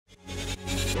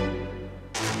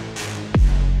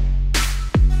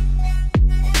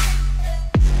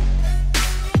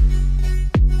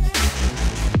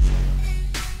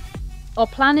our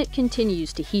planet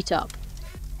continues to heat up.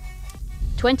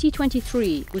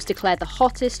 2023 was declared the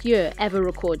hottest year ever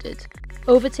recorded,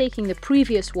 overtaking the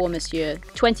previous warmest year,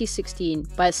 2016,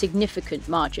 by a significant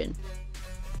margin.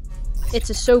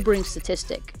 It's a sobering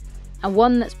statistic, and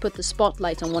one that's put the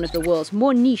spotlight on one of the world's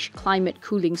more niche climate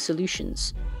cooling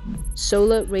solutions: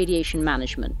 solar radiation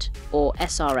management, or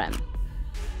SRM.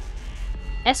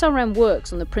 SRM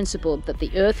works on the principle that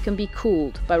the Earth can be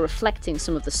cooled by reflecting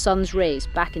some of the sun's rays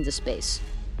back into space.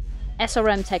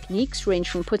 SRM techniques range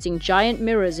from putting giant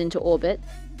mirrors into orbit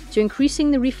to increasing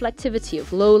the reflectivity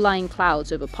of low-lying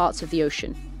clouds over parts of the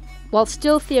ocean. While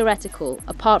still theoretical,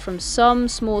 apart from some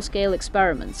small-scale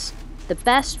experiments, the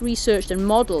best researched and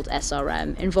modelled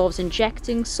SRM involves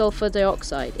injecting sulfur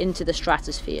dioxide into the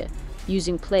stratosphere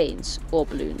using planes or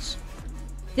balloons.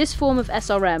 This form of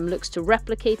SRM looks to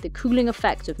replicate the cooling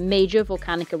effect of major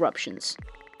volcanic eruptions.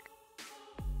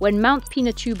 When Mount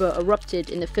Pinatubo erupted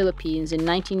in the Philippines in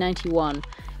 1991,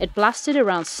 it blasted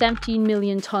around 17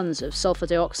 million tons of sulfur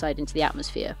dioxide into the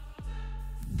atmosphere.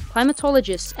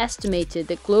 Climatologists estimated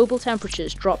that global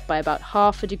temperatures dropped by about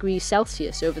 ½ degree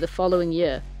Celsius over the following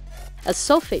year, as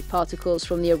sulfate particles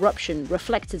from the eruption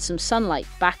reflected some sunlight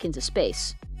back into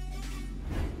space.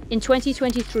 In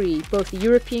 2023, both the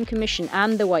European Commission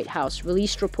and the White House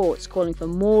released reports calling for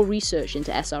more research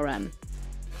into SRM.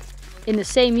 In the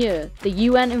same year, the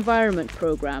UN Environment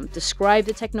Programme described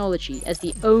the technology as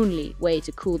the only way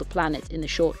to cool the planet in the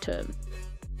short term.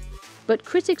 But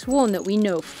critics warn that we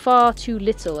know far too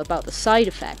little about the side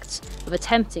effects of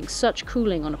attempting such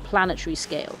cooling on a planetary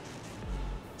scale.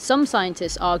 Some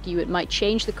scientists argue it might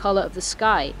change the colour of the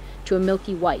sky to a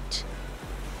milky white.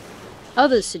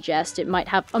 Others suggest it might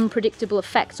have unpredictable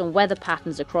effects on weather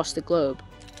patterns across the globe.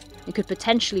 It could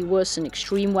potentially worsen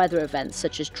extreme weather events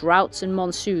such as droughts and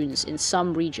monsoons in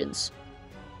some regions.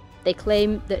 They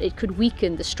claim that it could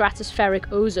weaken the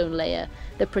stratospheric ozone layer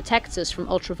that protects us from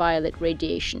ultraviolet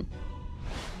radiation.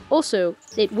 Also,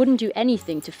 it wouldn't do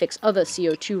anything to fix other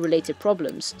CO2-related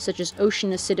problems, such as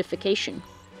ocean acidification.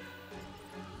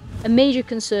 A major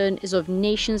concern is of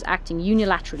nations acting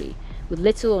unilaterally, with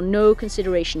little or no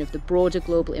consideration of the broader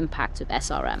global impact of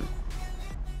SRM.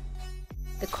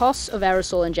 The costs of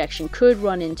aerosol injection could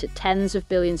run into tens of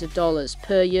billions of dollars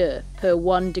per year per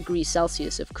 1 degree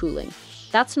Celsius of cooling.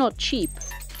 That's not cheap,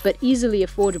 but easily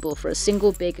affordable for a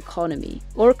single big economy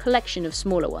or a collection of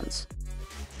smaller ones.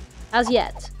 As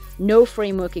yet, no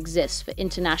framework exists for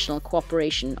international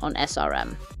cooperation on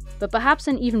SRM. But perhaps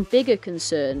an even bigger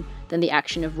concern than the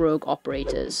action of rogue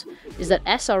operators is that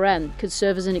SRM could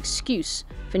serve as an excuse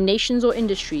for nations or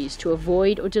industries to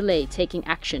avoid or delay taking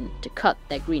action to cut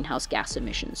their greenhouse gas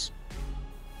emissions.